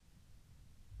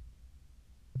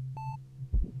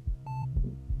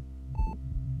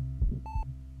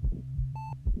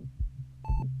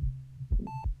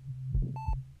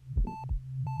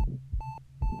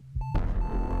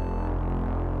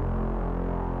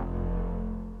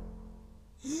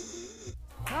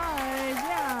Hi,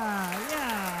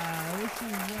 yeah. This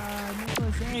is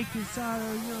Nicholas A.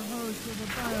 Casado, your host of the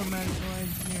Biomedical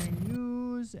Engineering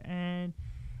News, and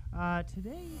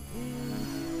today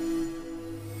is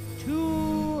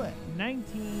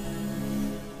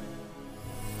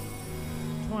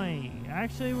 2/19/20.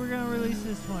 Actually, we're gonna release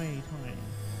this 2020.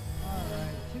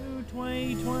 Alright,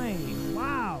 2/20/20.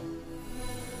 Wow!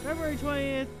 February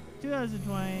 20th,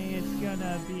 2020. It's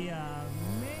gonna be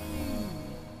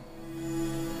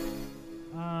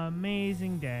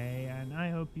amazing day, and I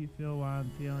hope you feel what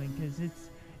I'm feeling, because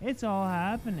it's all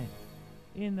happening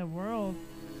in the world.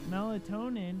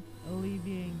 Melatonin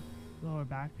alleviating lower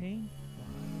back pain. What?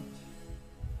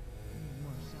 Need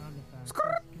more sound effects.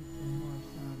 Let's get some more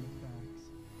sound effects.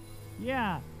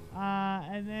 Yeah.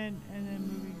 And then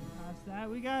moving past that,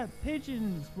 we got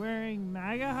pigeons wearing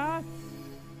MAGA hats.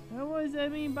 And what does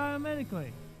that mean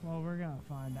biomedically? Well, we're gonna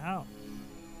find out.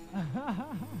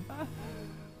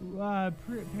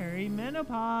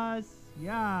 Perimenopause,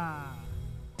 yeah.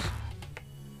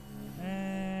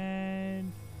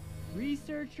 And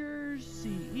researchers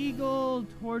see eagle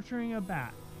torturing a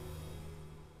bat.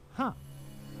 Huh.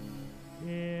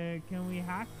 Can we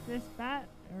hack this bat?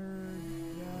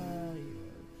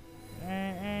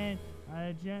 And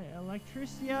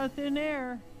electricity out of thin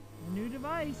air. A new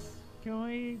device. Can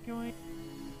we?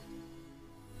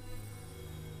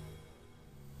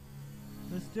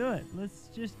 Let's do it. Let's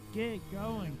just get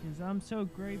going, because I'm so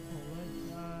grateful.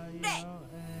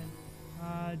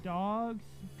 And dogs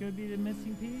could be the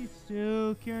missing piece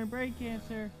to curing brain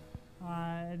cancer.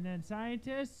 And then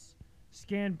scientists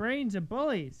scanned brains of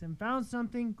bullies and found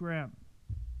something grim.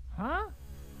 Huh?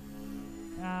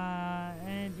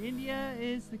 And India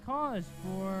is the cause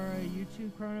for a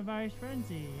YouTube coronavirus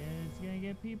frenzy, and it's gonna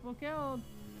get people killed.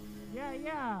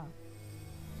 Yeah.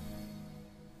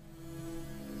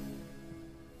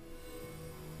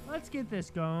 Let's get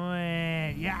this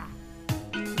going. Yeah.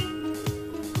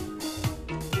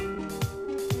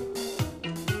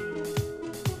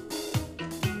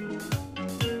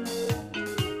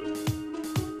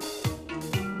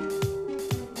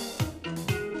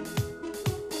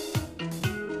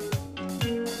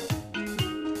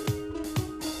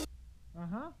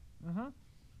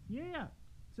 Yeah.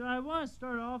 So I want to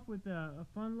start off with a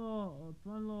fun little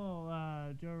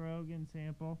Joe Rogan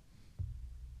sample.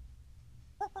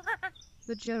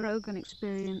 The Joe Rogan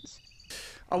Experience.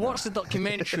 I watched a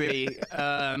documentary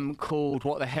called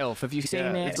What the Health. Have you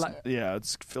seen it?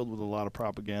 It's filled with a lot of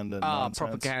propaganda.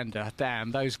 Propaganda.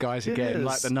 Damn, those guys again,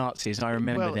 like the Nazis. I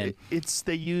remember them.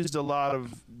 They used a lot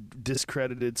of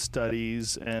discredited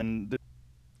studies and.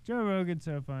 Joe Rogan's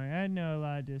so funny. I know a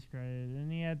lot of discredited,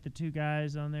 and he had the two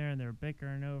guys on there, and they're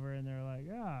bickering over, and they're like,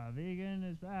 vegan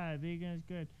is bad, vegan is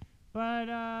good, but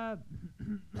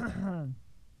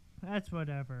that's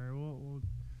whatever.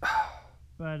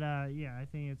 But I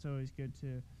think it's always good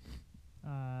to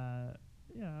have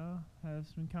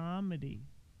some comedy.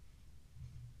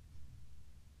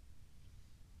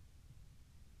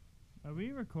 Are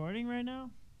we recording right now?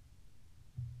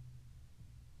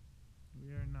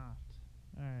 We are not.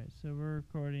 Alright, so we're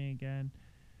recording again.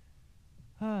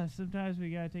 Sometimes we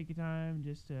gotta take your time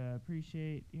just to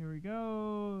appreciate. Here we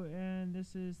go, and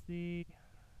this is the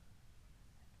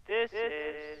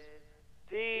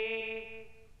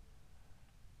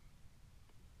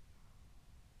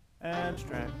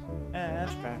abstract.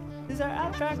 This is our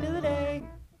abstract of the day.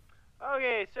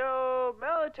 Okay, so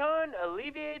melatonin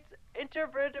alleviates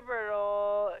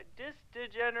intervertebral disc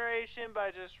degeneration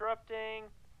by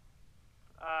disrupting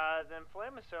the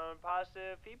inflammasome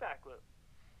positive feedback loop.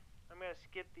 I'm going to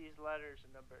skip these letters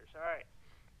and numbers. Alright.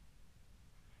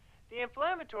 The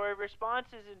inflammatory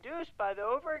response is induced by the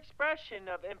overexpression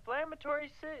of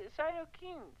inflammatory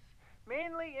cytokines,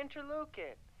 mainly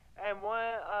interleukin, and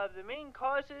one of the main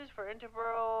causes for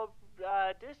intervertebral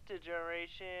disc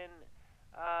degeneration.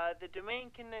 The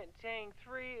domain containing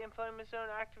 3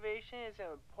 inflammasome activation is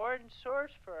an important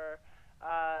source for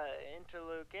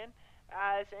interleukin.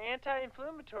 As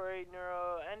anti-inflammatory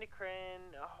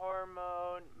neuroendocrine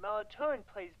hormone, melatonin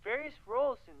plays various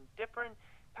roles in different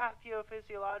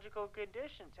pathophysiological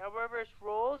conditions. However, its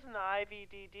roles in the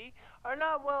IVDD are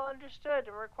not well understood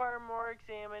and require more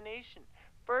examination.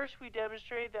 First, we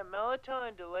demonstrate that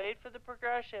melatonin delayed for the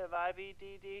progression of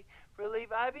IVDD,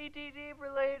 relieve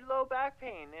IVDD-related low back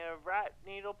pain in a rat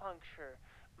needle puncture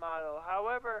model.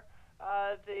 However,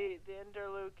 the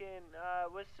interleukin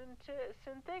was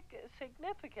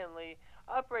significantly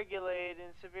upregulated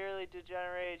in severely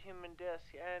degenerated human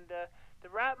disc, and the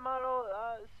rat model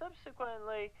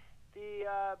subsequently the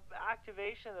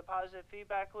activation of the positive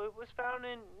feedback loop was found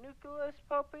in nucleus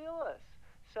pupillus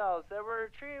cells that were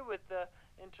treated with the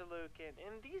interleukin.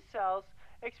 In these cells,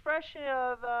 expression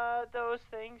of those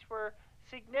things were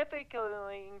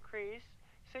significantly increased.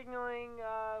 Signaling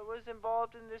was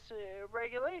involved in this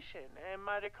regulation, and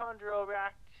mitochondrial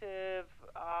reactive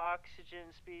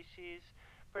oxygen species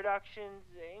productions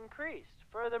increased.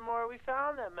 Furthermore, we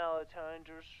found that melatonin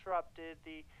disrupted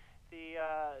the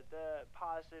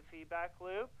positive feedback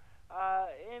loop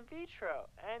in vitro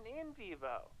and in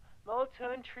vivo.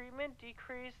 Melatonin treatment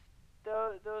decreased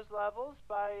those levels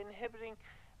by inhibiting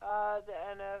the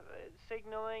NF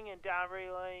signaling and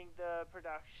downregulating the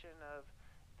production of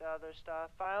the other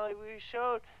stuff. Finally, we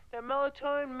showed that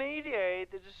melatonin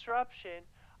mediated the disruption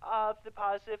of the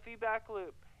positive feedback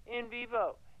loop in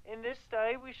vivo. In this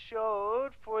study, we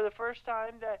showed for the first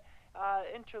time that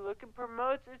interleukin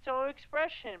promotes its own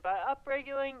expression by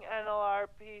upregulating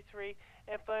NLRP3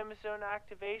 inflammasome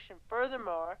activation.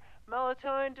 Furthermore,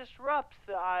 melatonin disrupts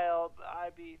the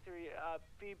ILIB3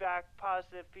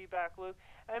 positive feedback loop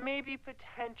and may be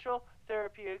potential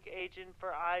therapeutic agent for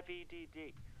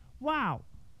IVDD. Wow.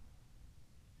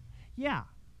 Yeah.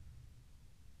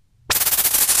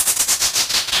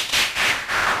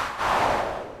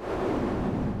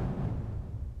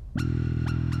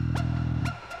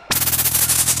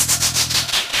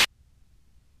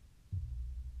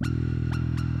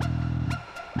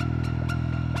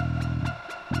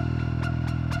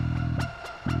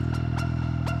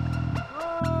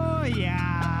 Oh,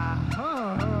 yeah.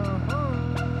 Ho, ho, ho,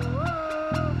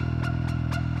 ho.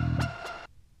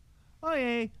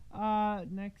 Okay,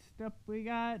 next up we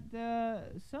got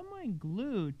someone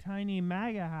glued tiny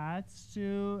MAGA hats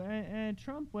to a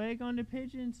Trump wig onto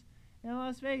pigeons in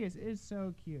Las Vegas. It's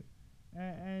so cute.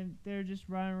 And they're just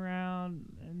running around,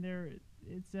 and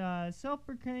it's a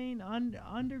self-proclaimed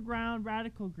underground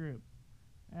radical group.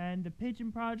 And the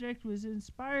Pigeon Project was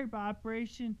inspired by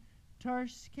Operation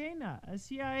Tarskena, a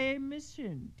CIA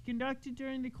mission conducted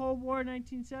during the Cold War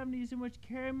 1970s in which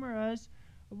cameras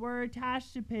were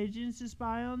attached to pigeons to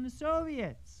spy on the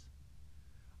Soviets.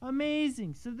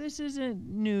 Amazing. So this isn't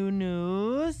new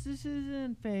news. This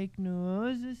isn't fake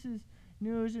news. This is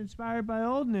news inspired by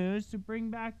old news to bring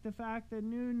back the fact that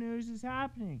new news is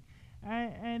happening.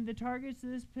 And the targets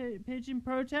of this pigeon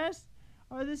protest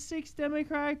are the 6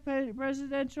 Democratic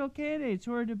presidential candidates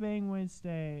who are debating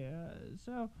Wednesday.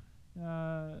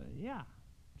 Yeah.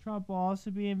 Trump will also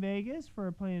be in Vegas for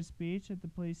a planned speech at the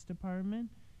police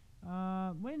department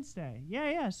Wednesday.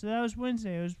 Yeah, so that was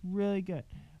Wednesday. It was really good.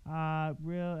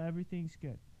 Everything's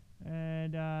good.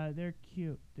 And they're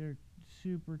cute. They're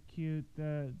super cute.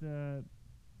 The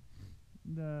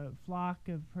flock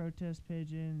of protest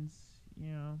pigeons,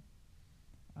 you know.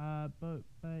 But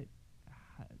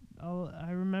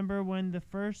I remember when the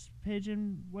first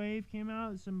pigeon wave came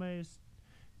out, somebody was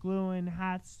gluing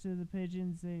hats to the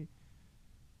pigeons. They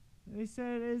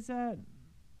said, is that,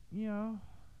 you know,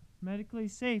 medically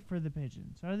safe for the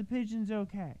pigeons? Are the pigeons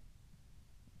okay?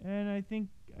 And I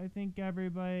think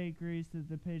everybody agrees that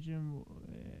the pigeon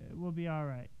will be all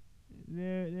right.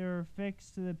 They were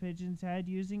fixed to the pigeon's head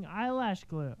using eyelash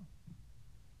glue.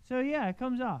 So yeah, it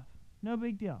comes off. No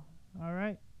big deal. All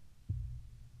right.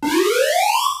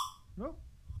 Oh.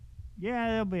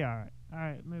 Yeah, they'll be all right. All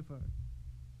right, move forward.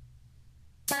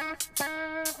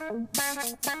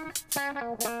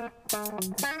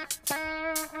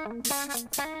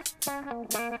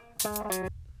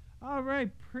 All right,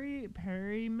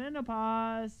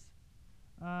 perimenopause.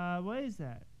 What is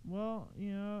that? Well,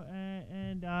 you know,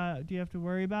 and do you have to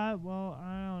worry about it? Well,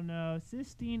 I don't know.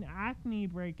 Cysteine, acne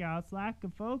breakouts, lack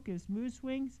of focus, mood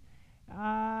swings,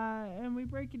 and we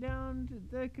break it down to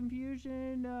the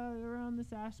confusion around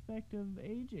this aspect of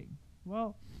aging.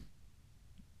 Well,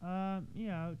 you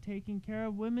know, taking care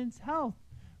of women's health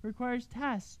requires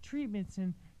tests, treatments,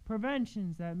 and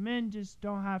preventions that men just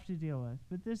don't have to deal with.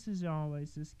 But this is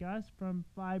always discussed, from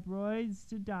fibroids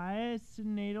to diets to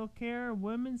natal care.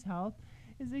 Women's health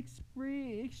is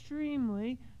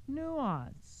extremely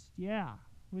nuanced. Yeah,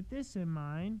 with this in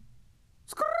mind.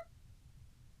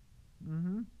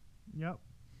 Yep.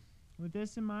 With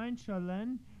this in mind,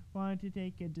 Charlene wanted to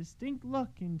take a distinct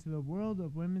look into the world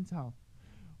of women's health,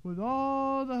 with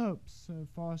all the hopes of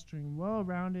fostering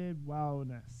well-rounded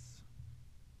wellness.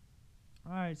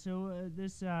 Alright, so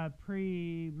this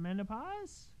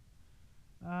pre-menopause,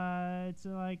 it's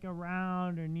like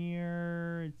around or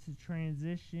near, it's a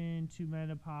transition to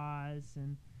menopause,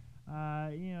 and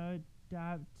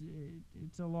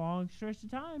it's a long stretch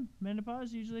of time.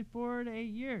 Menopause usually 4 to 8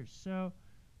 years. So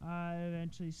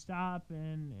eventually stop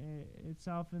and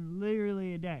itself in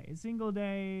literally a day. A single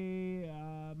day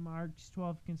marks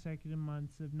 12 consecutive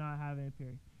months of not having a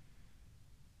period.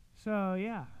 So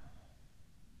yeah.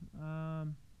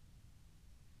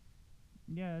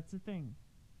 Yeah, that's the thing.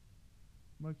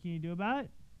 What can you do about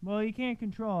it? Well, you can't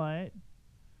control it.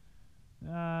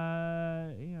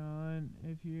 And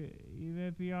even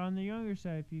if you're on the younger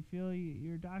side, if you feel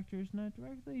your doctor is not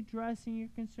directly addressing your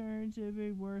concerns, it'd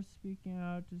be worth speaking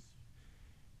out.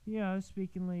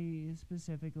 Speaking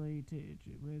specifically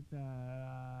with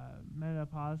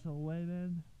menopausal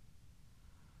women.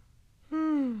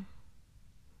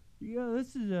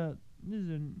 This is a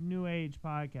new age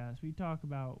podcast. We talk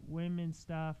about women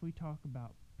stuff. We talk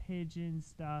about pigeon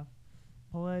stuff.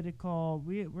 Political.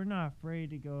 We're not afraid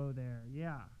to go there.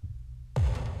 Yeah.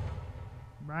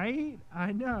 Right?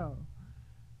 I know.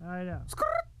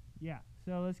 Yeah.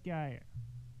 So let's get out of here.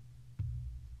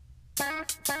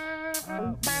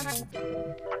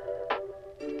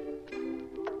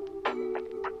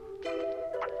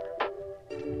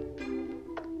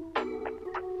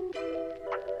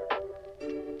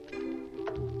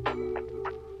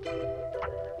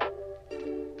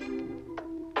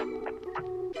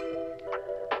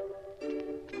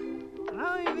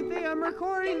 I'm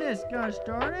recording this, gosh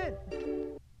darn it.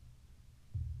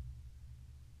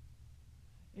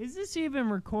 Is this even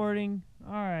recording?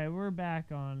 Alright, we're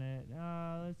back on it.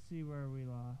 Let's see where we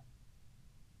lost.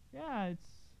 Yeah,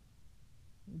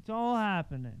 it's all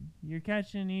happening. You're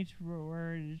catching each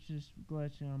word, it's just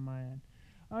glitching on my end.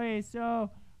 Okay, so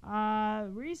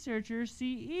researchers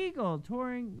see eagle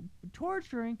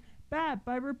torturing bat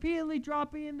by repeatedly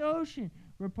dropping in the ocean,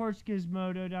 reports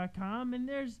Gizmodo.com, and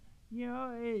there's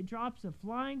it drops a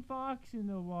flying fox in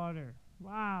the water.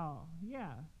 Wow,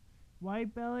 yeah.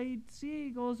 White-bellied sea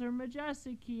eagles are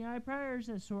majestic, keen-eye predators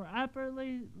that soar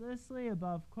effortlessly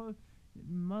above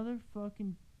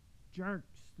motherfucking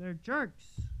jerks. They're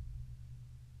jerks.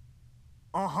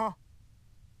 Uh-huh.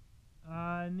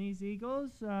 And these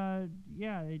eagles,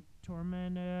 they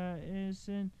torment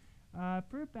innocent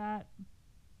fruit bat.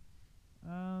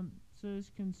 So this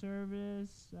conservative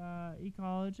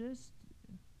ecologist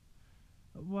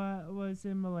was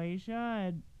in Malaysia,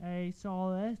 and I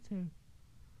saw this too.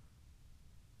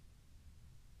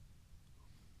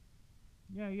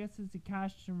 Yeah, I guess it's a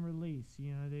catch and release.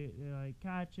 They like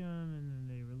catch them and then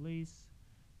they release.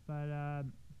 But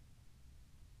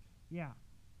yeah,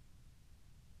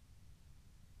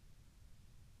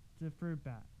 it's a fruit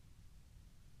bat.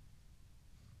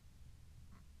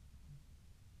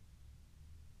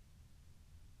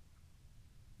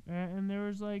 And there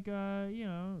was got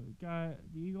the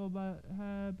eagle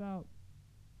had got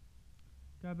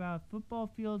about a football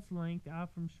field's length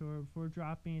out from shore before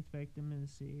dropping its victim in the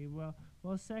sea. Well,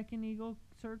 a second eagle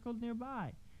circled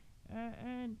nearby,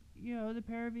 and the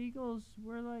pair of eagles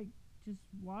were just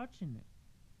watching it.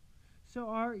 So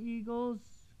are eagles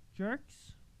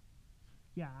jerks?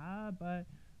 Yeah, but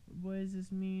what does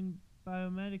this mean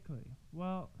biomedically?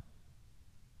 Well,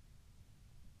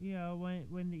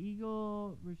 when the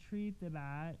eagle retrieved the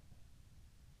bat,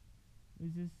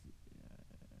 is this,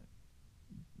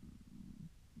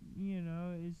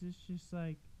 is this just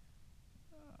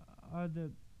are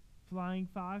the flying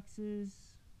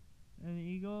foxes and the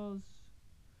eagles?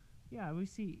 Yeah, we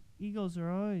see eagles are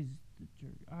always the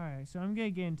jerk. Alright, so I'm going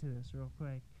to get into this real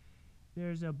quick.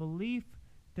 There's a belief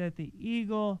that the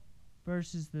eagle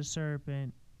versus the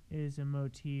serpent is a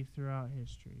motif throughout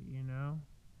history,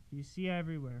 You see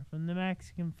everywhere, from the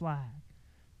Mexican flag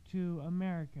to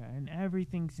America, and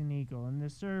everything's an eagle. And the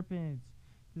serpents,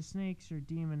 the snakes are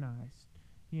demonized.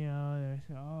 And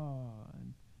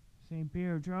St.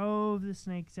 Peter drove the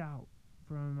snakes out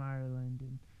from Ireland,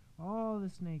 and all the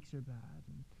snakes are bad.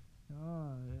 And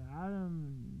Adam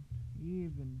and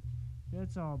Eve, and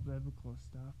that's all biblical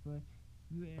stuff. But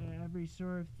every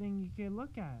sort of thing you can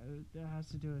look at that has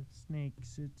to do with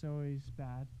snakes, it's always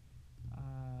bad.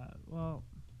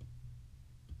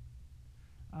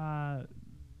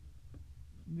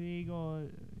 The eagle,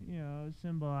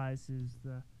 symbolizes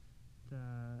the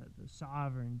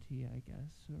sovereignty, I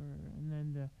guess, and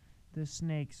then the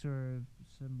snake sort of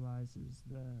symbolizes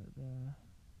the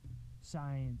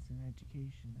science and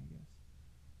education, I guess.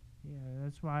 Yeah,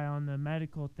 that's why on the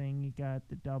medical thing you got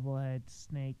the double-head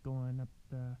snake going up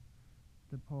the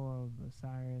pole of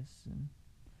Osiris, and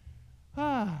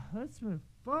let's move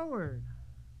forward.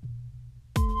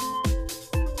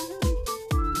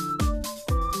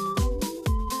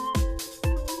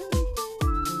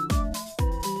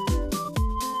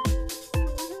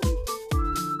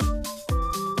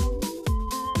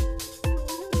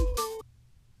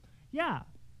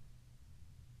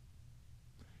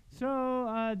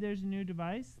 there's a new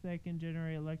device that can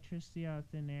generate electricity out of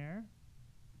thin air.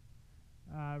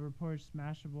 Reports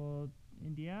Mashable,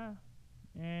 India.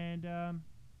 And,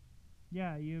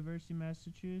 University of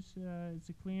Massachusetts, it's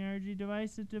a clean energy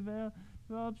device that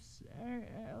develops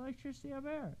electricity out of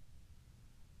air.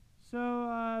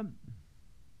 So,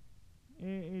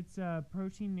 it's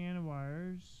protein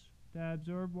nanowires that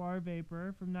absorb water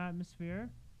vapor from the atmosphere.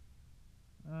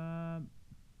 It's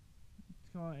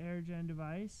called an AirGen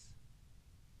device.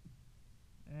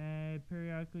 And it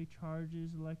periodically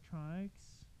charges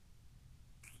electronics.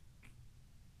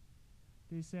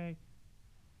 They say,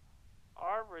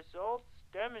 Our results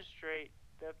demonstrate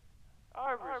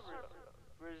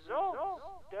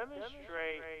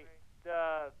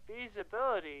the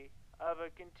feasibility of a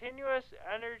continuous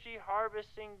energy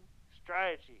harvesting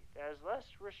strategy that is less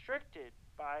restricted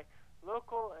by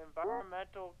local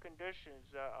environmental conditions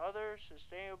than other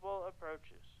sustainable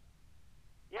approaches.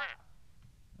 Yeah.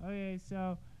 okay,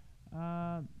 so,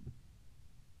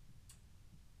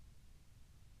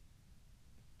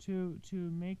 to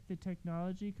make the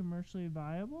technology commercially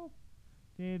viable,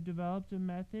 they have developed a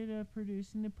method of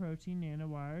producing the protein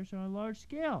nanowires on a large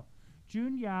scale.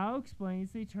 Jun Yao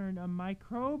explains they turned a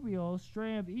microbial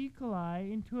strain of E.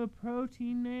 coli into a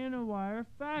protein nanowire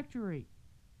factory.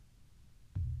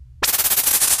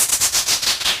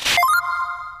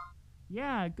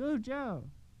 Yeah, go Joe.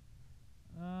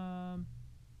 You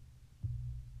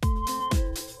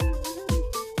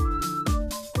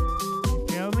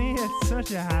feel me? It's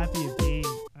such a happy beat.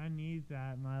 I need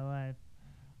that in my life.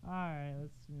 Alright,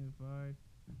 let's move forward.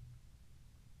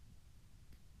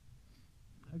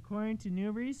 According to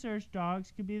new research,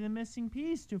 dogs could be the missing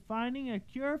piece to finding a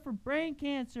cure for brain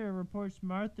cancer, reports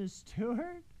Martha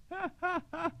Stewart.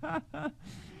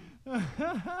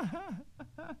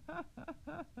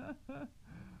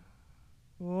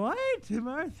 What?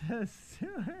 Martha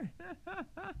Stewart?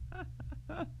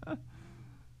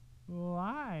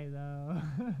 Why, though?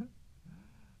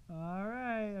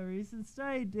 Alright, a recent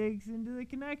study digs into the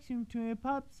connection between a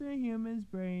pup's and a human's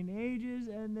brain ages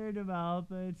and their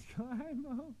development.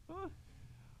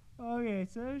 Okay,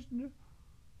 so there's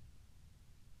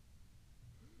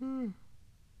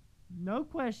no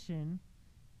question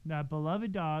that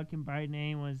beloved dog can brighten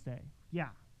anyone's day.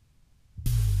 Yeah.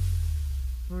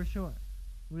 For sure.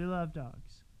 We love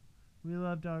dogs. We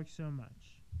love dogs so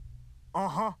much.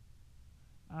 Uh-huh.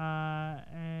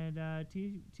 And a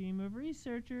team of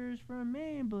researchers from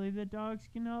Maine believe that dogs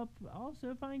can help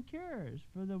also find cures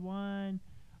for one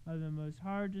of the most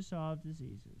hard-to-solve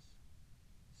diseases.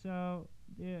 So,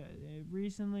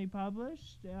 recently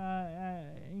published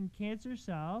in Cancer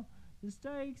Cell, the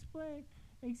study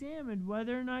examined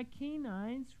whether or not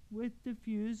canines with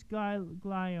diffuse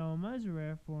gliomas, a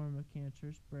rare form of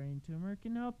cancerous brain tumor,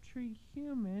 can help treat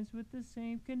humans with the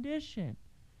same condition.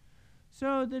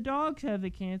 So the dogs have the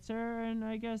cancer, and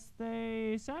I guess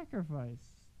they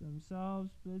sacrifice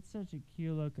themselves, but it's such a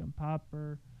cute-looking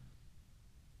popper.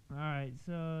 Alright,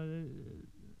 so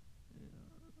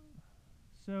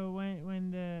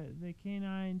when the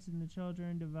canines and the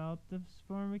children develop this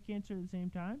form of cancer at the same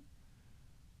time,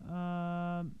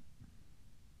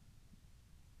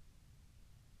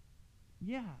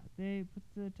 they put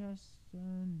the test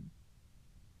on.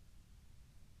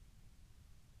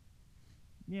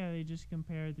 Yeah, they just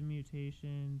compared the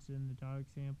mutations in the dog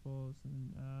samples,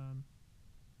 and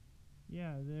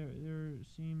they're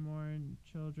seeing more in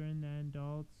children than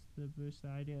adults. The boost the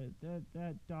idea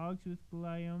that dogs with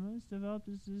gliomas develop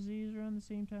this disease around the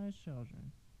same time as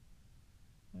children.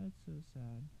 That's so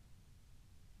sad.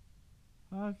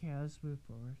 Okay, let's move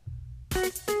forward.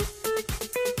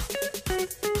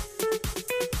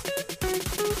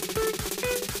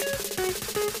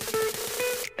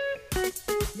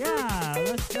 Yeah,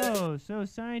 let's go. So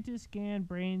scientists scanned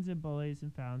brains of bullies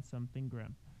and found something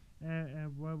grim.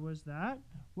 And what was that?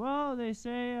 Well, they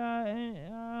say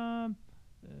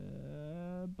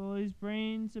bullies'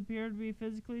 brains appear to be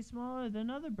physically smaller than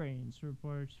other brains,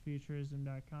 reports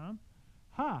Futurism.com.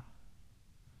 Ha!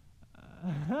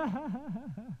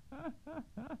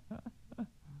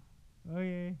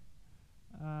 Okay.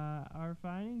 Our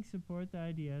findings support the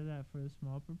idea that for a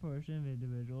small proportion of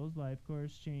individuals, life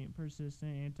course change,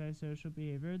 persistent antisocial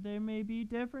behavior, there may be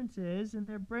differences in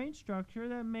their brain structure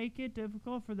that make it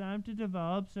difficult for them to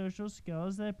develop social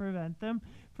skills that prevent them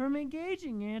from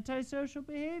engaging in antisocial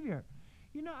behavior.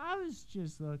 You know, I was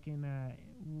just looking at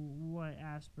what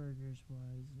Asperger's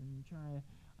was and trying to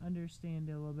understand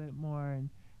it a little bit more and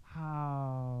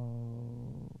how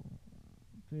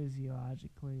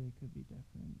physiologically it could be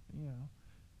different, you know.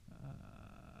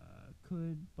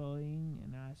 Could bullying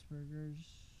and Asperger's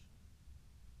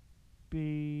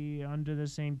be under the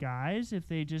same guise if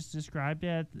they just described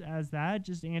it as that,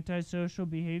 just antisocial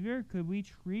behavior? Could we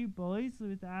treat bullies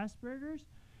with Asperger's?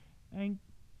 And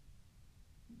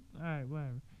all right,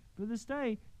 whatever. For the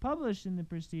study published in the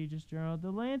prestigious journal The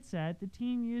Lancet, the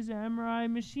team used an MRI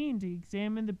machine to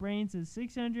examine the brains of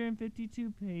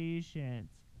 652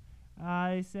 patients.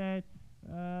 I said,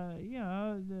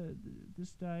 the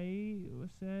study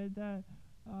said that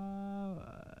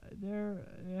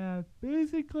they're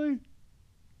basically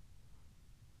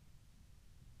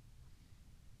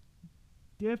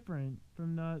different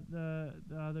from the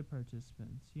other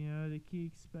participants. The key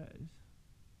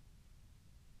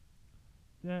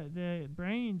the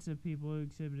brains of people who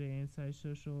exhibited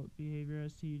antisocial behavior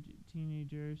as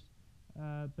teenagers,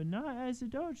 but not as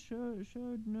adults,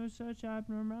 showed no such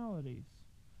abnormalities.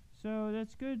 So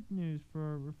that's good news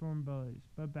for reform bullies,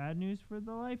 but bad news for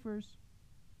the lifers.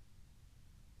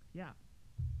 Yeah.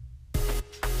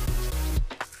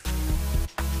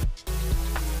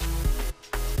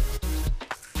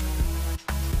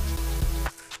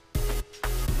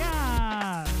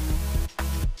 Yeah.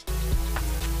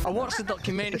 I watched the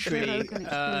documentary.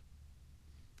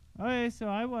 Okay, so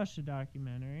I watched a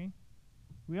documentary.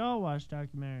 We all watch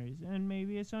documentaries, and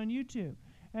maybe it's on YouTube.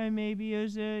 And maybe it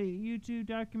was a YouTube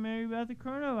documentary about the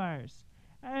coronavirus.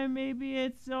 And maybe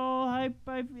it's all hyped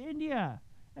by India.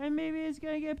 And maybe it's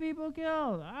going to get people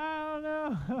killed. I don't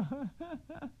know.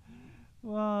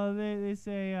 Well, they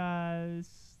say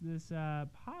this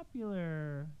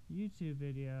popular YouTube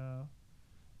video,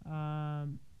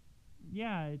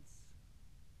 it's,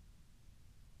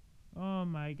 oh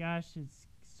my gosh, it's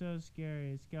so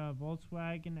scary. It's got a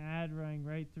Volkswagen ad running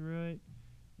right through it.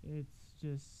 It's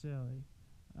just silly.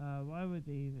 Why would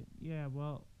they even? Yeah,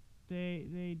 well,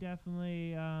 they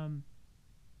definitely,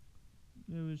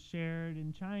 it was shared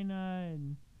in China,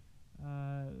 and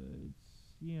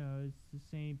it's the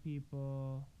same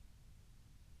people.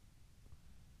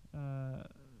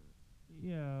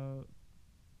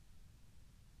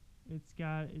 It's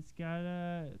got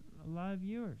a lot of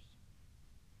viewers,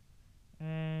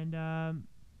 and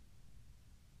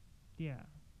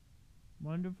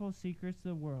Wonderful Secrets of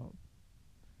the World.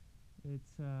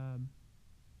 It's a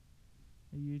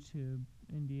Indian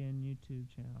YouTube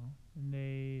channel, and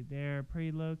they're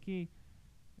pretty low key.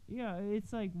 Yeah,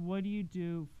 it's like, what do you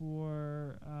do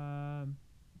for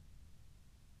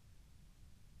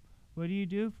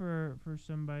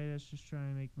somebody that's just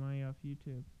trying to make money off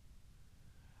YouTube?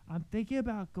 I'm thinking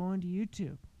about going to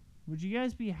YouTube. Would you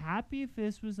guys be happy if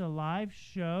this was a live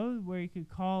show where you could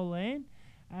call in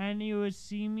and you would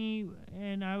see me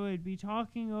and I would be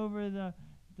talking over the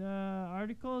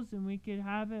articles, and we could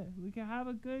have a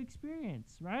good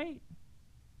experience, right?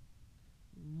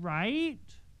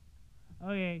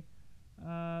 Okay.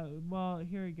 Well,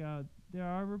 here we go. There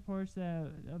are reports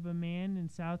of a man in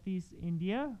southeast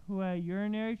India who had a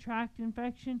urinary tract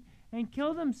infection and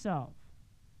killed himself,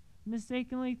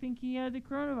 mistakenly thinking he had the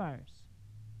coronavirus.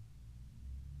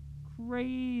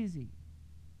 Crazy.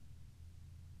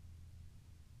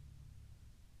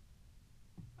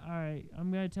 Alright,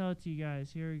 I'm going to tell it to you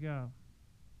guys. Here we go.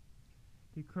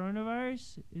 The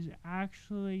coronavirus is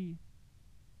actually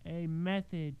a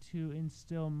method to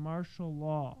instill martial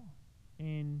law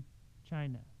in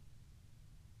China.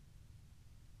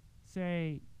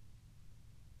 Say,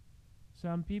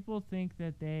 some people think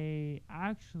that they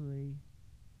actually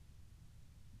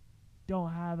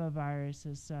don't have a virus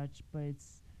as such, but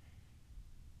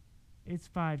it's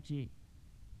 5G.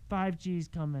 5G's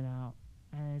coming out,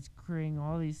 and it's creating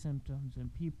all these symptoms,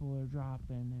 and people are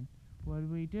dropping, and what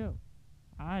do?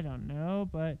 I don't know,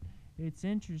 but it's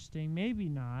interesting. Maybe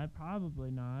not,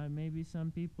 probably not. Maybe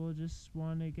some people just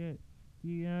want to get,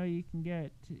 you could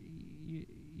get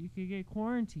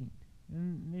quarantined,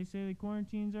 and they say the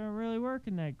quarantines aren't really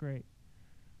working that great.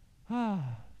 I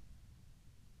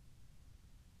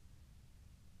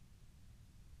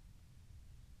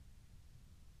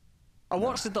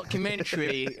watched a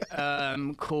documentary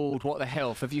called What the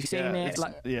Health. Have you seen it?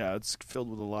 It's filled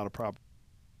with a lot of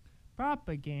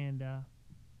propaganda.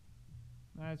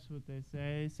 That's what they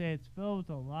say. They say it's filled with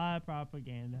a lot of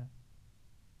propaganda.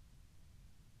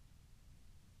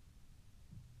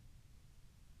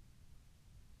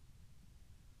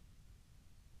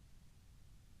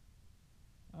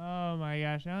 Oh my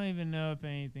gosh, I don't even know if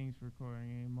anything's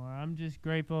recording anymore. I'm just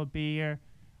grateful to be here.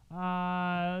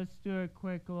 Let's do a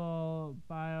quick little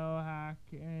biohack,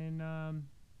 and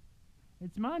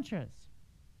it's mantras.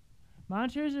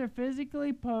 Mantras are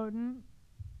physically potent.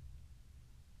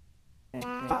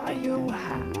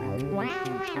 Biohack.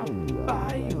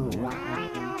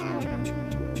 Biohack.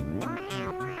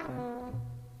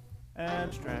 And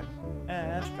Abstract.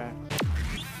 Abstract.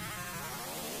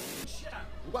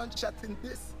 One shot in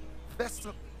this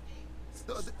vessel.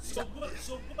 So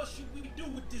what should we do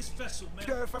with this vessel, man?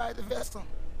 Purify the vessel.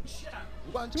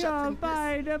 One shot in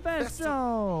Purify the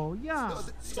vessel. Yeah.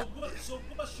 So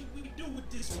what should we do with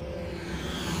this?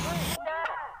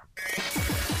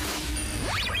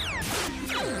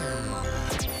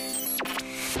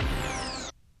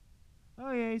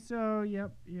 Okay, so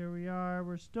yep, here we are.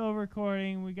 We're still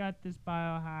recording. We got this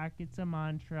biohack. It's a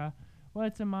mantra.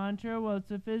 What's a mantra? Well,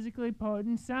 it's a physically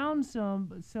potent sound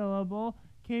syllable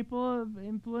capable of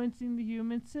influencing the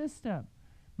human system.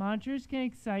 Mantras can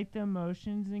excite the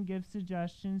emotions and give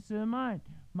suggestions to the mind.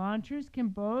 Mantras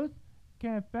can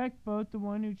affect both the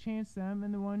one who chants them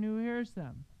and the one who hears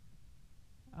them.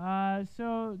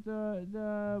 So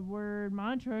the word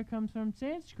mantra comes from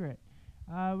Sanskrit,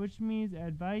 which means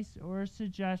advice or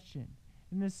suggestion.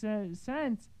 In the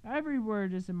sense, every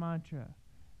word is a mantra.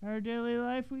 In our daily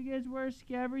life, we get words to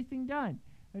get everything done,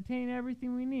 attain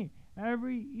everything we need.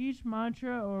 Each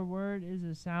mantra or word is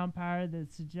a sound pattern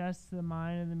that suggests to the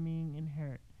mind of the meaning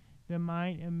inherent. The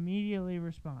mind immediately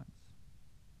responds.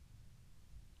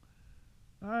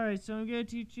 Alright, so I'm going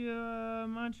to teach you a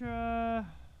mantra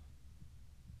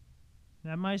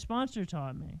that my sponsor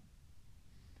taught me.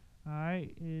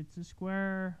 Alright, it's a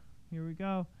square. Here we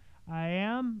go. I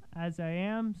am as I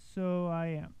am, so I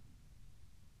am.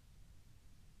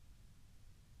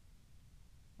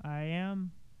 I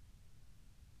am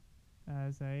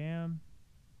as I am,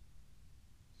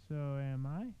 so am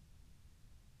I.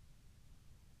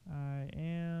 I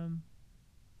am,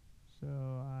 so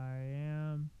I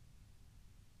am,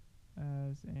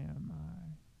 as am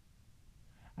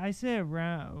I. I say it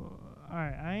round.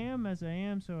 Alright, I am as I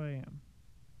am, so I am.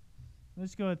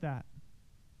 Let's go with that.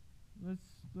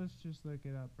 Let's just look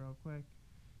it up real quick.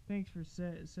 Thanks for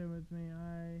sitting with me.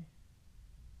 I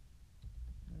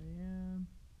am.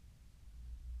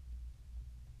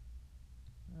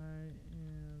 I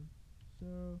am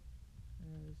so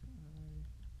as I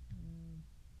am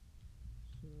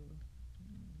so.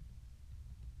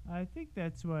 I think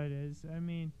that's what it is. I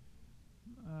mean,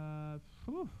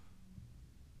 whew.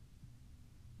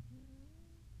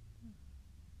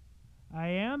 I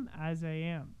am as I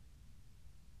am.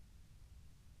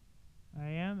 I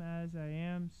am as I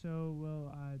am, so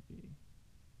will I be.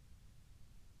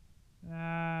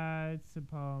 It's a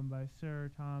poem by Sir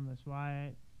Thomas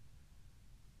Wyatt.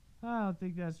 I don't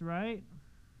think that's right.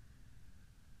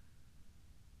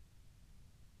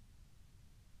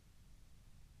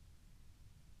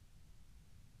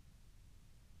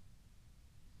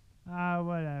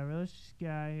 Whatever. Let's just get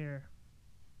out of here.